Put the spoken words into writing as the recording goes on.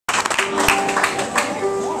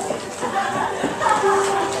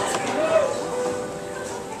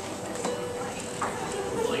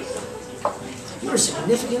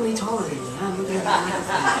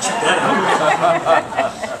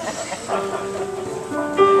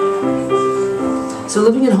So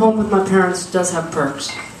living at home with my parents does have perks,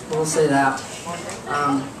 we'll say that.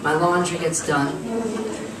 My laundry gets done.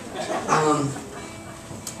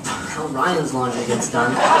 Hell, Ryan's laundry gets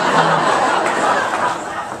done.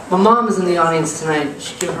 My mom is in the audience tonight. You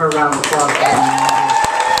should give her a round of applause.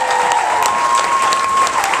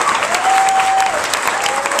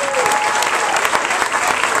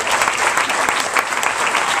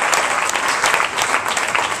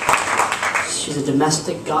 She's a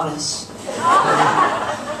domestic goddess.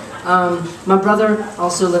 My brother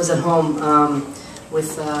also lives at home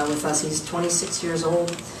with us. He's 26 years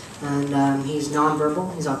old, and he's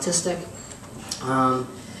nonverbal. He's autistic. I've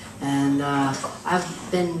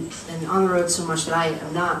been on the road so much that I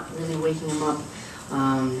am not really waking him up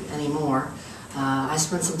anymore. I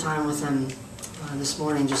spent some time with him this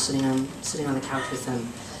morning, just sitting on the couch with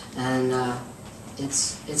him, and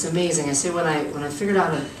it's amazing. I say when I figured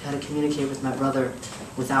out how to communicate with my brother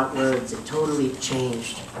without words, it totally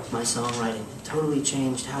changed my songwriting. It totally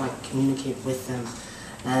changed how I communicate with them,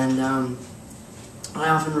 and I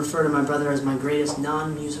often refer to my brother as my greatest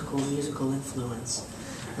non-musical musical influence.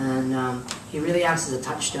 And he really acts as a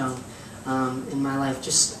touchstone in my life.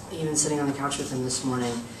 Just even sitting on the couch with him this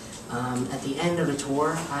morning, at the end of a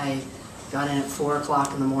tour, I got in at 4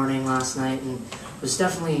 o'clock in the morning last night and was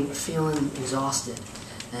definitely feeling exhausted.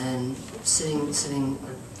 And sitting,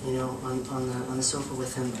 you know, on the sofa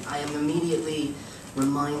with him, I am immediately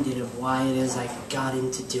reminded of why it is I got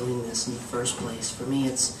into doing this in the first place. For me,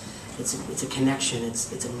 it's a connection.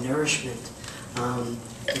 It's a nourishment.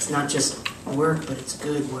 It's not just work, but it's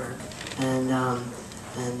good work, and I'm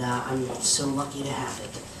so lucky to have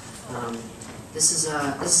it. This is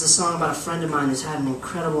a song about a friend of mine who's had an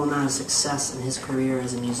incredible amount of success in his career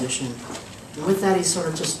as a musician, and with that, he sort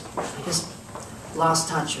of just, I guess, lost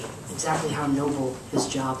touch of exactly how noble his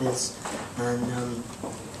job is, and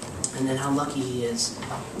then how lucky he is.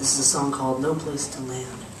 This is a song called "No Place to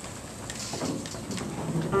Land."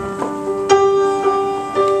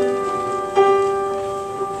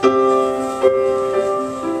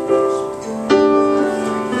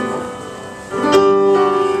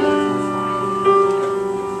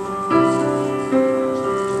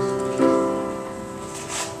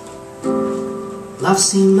 I've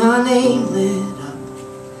seen my name lit up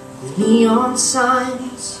in neon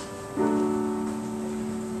signs.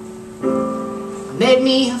 I made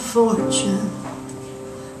me a fortune,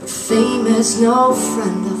 but fame is no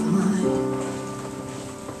friend of mine.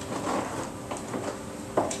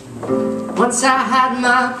 Once I had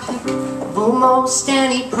my pick of almost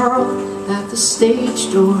any pearl at the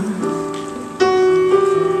stage door,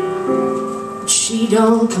 but she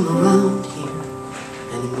don't come around here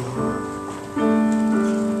anymore.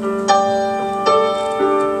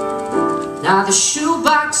 Now the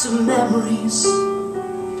shoebox of memories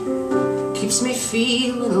keeps me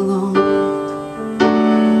feeling alone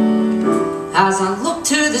as I look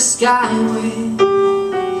to the skyway,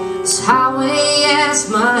 this highway as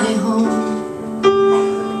my home.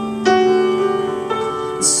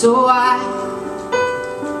 So I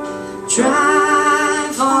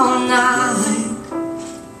drive all night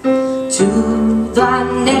to the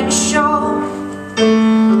next show,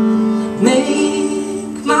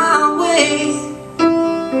 make my way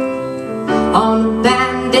on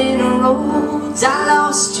abandoned roads. I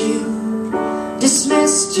lost you,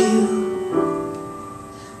 dismissed you,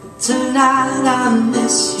 but tonight I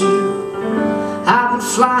miss you. I've been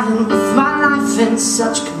flying with my life in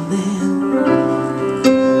such command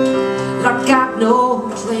that I've got no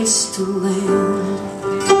place to land.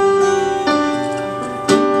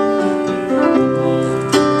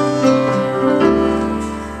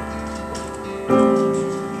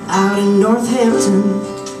 Out in Northampton,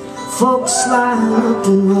 folks line up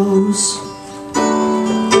in rows.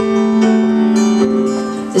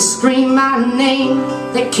 They scream my name,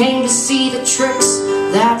 they came to see the tricks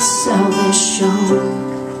that sell this show.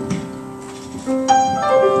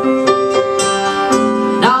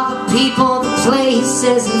 And all the people, the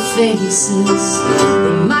places and faces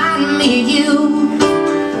remind me of you.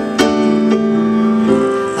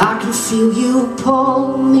 I can feel you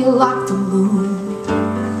pull me like the moon.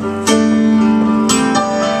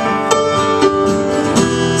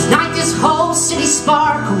 City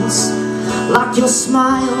sparkles like your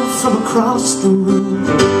smile from across the room.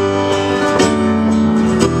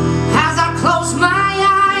 As I close my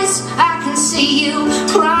eyes, I can see you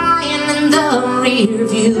crying in the rear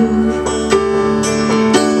view.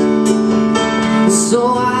 So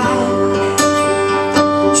I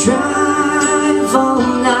drive all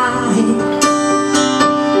night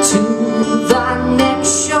to the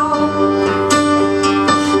next show,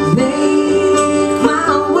 make my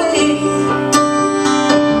way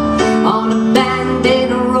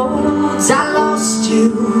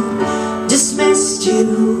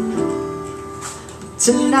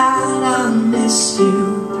Tonight I miss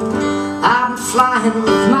you. I've been flying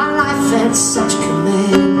with my life at such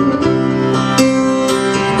command,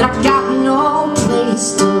 and I got no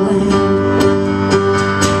place to land.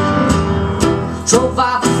 Drove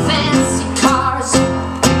out the fancy cars,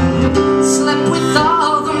 slept with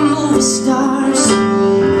all the movie stars,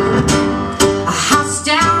 a house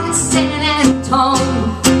down in San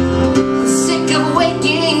Antone, sick of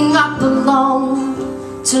waking up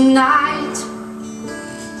alone. Tonight,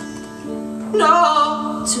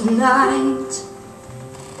 no, tonight.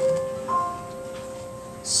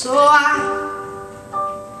 So I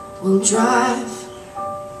will drive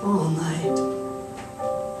all night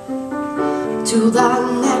to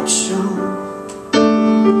the next show,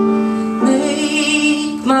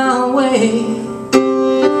 make my way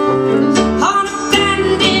on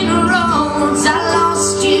abandoned roads. I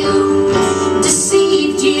lost you,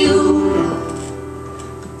 deceived you,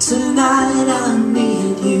 but tonight I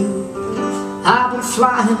need you. I've been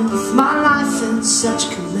flying with my life in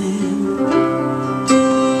such command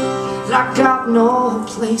that I got no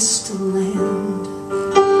place to land.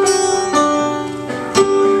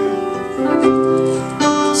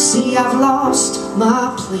 See, I've lost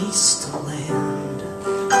my place